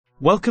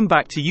Welcome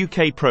back to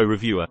UK Pro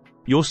Reviewer,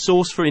 your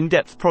source for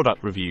in-depth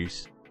product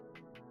reviews.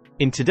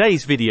 In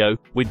today's video,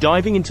 we're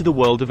diving into the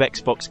world of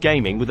Xbox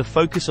gaming with a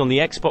focus on the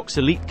Xbox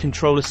Elite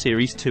Controller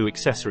Series 2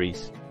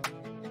 accessories.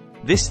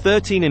 This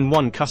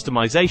 13-in-1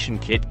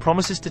 customization kit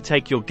promises to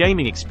take your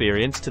gaming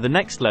experience to the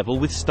next level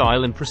with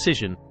style and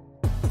precision.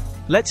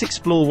 Let's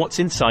explore what's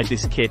inside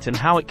this kit and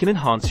how it can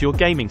enhance your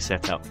gaming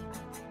setup.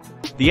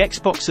 The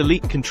Xbox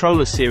Elite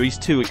Controller Series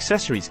 2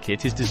 accessories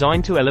kit is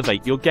designed to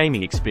elevate your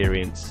gaming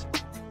experience.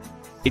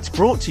 It's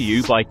brought to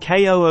you by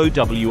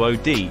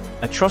KOOWOD,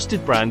 a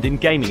trusted brand in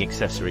gaming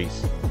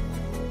accessories.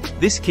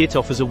 This kit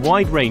offers a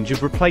wide range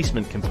of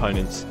replacement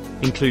components,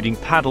 including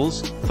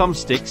paddles,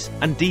 thumbsticks,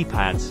 and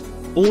D-pads,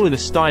 all in a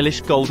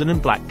stylish golden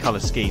and black color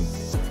scheme.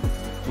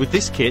 With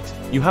this kit,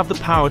 you have the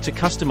power to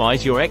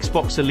customize your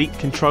Xbox Elite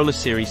Controller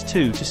Series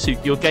 2 to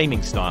suit your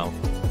gaming style.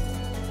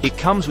 It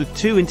comes with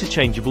two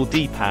interchangeable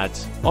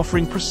D-pads,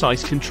 offering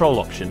precise control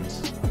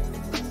options.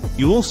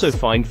 You'll also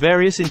find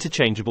various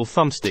interchangeable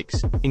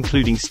thumbsticks,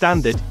 including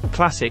standard,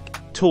 classic,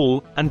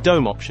 tall, and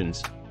dome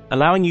options,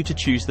 allowing you to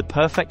choose the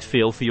perfect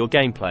feel for your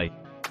gameplay.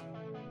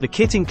 The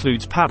kit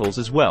includes paddles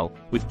as well,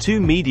 with two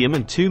medium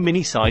and two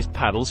mini-sized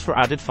paddles for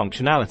added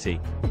functionality.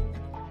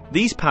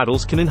 These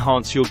paddles can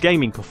enhance your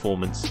gaming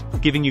performance,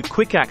 giving you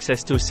quick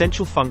access to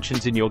essential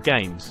functions in your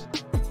games.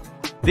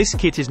 This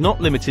kit is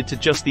not limited to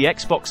just the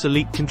Xbox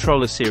Elite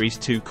Controller Series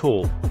 2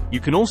 core.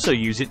 You can also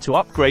use it to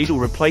upgrade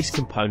or replace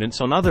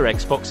components on other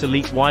Xbox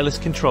Elite Wireless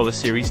Controller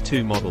Series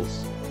 2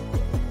 models.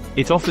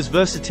 It offers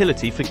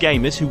versatility for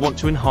gamers who want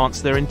to enhance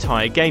their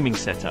entire gaming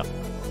setup.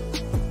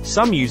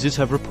 Some users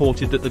have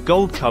reported that the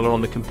gold color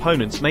on the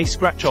components may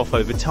scratch off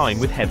over time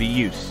with heavy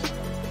use.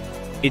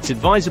 It's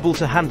advisable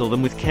to handle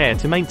them with care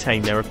to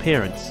maintain their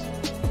appearance.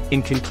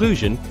 In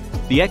conclusion,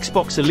 the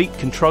Xbox Elite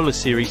Controller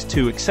Series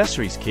 2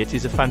 accessories kit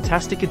is a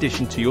fantastic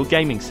addition to your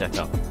gaming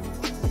setup.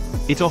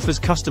 It offers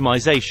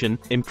customization,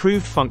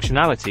 improved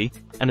functionality,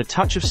 and a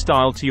touch of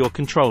style to your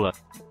controller.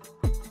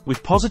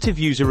 With positive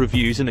user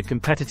reviews and a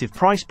competitive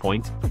price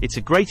point, it's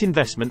a great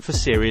investment for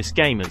serious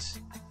gamers.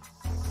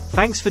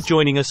 Thanks for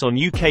joining us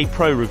on UK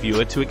Pro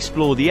Reviewer to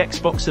explore the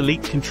Xbox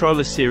Elite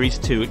Controller Series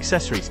 2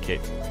 accessories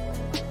kit.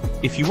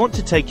 If you want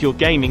to take your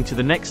gaming to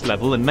the next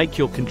level and make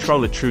your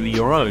controller truly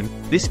your own,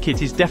 this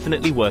kit is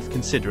definitely worth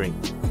considering.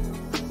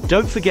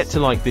 Don't forget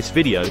to like this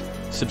video,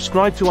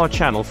 subscribe to our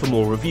channel for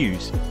more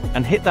reviews,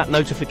 and hit that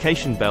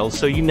notification bell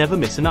so you never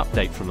miss an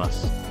update from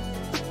us.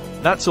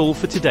 That's all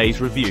for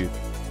today's review.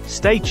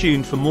 Stay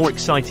tuned for more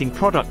exciting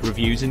product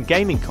reviews and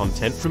gaming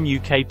content from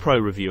UK Pro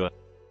Reviewer.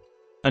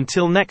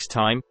 Until next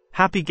time,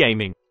 happy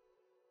gaming!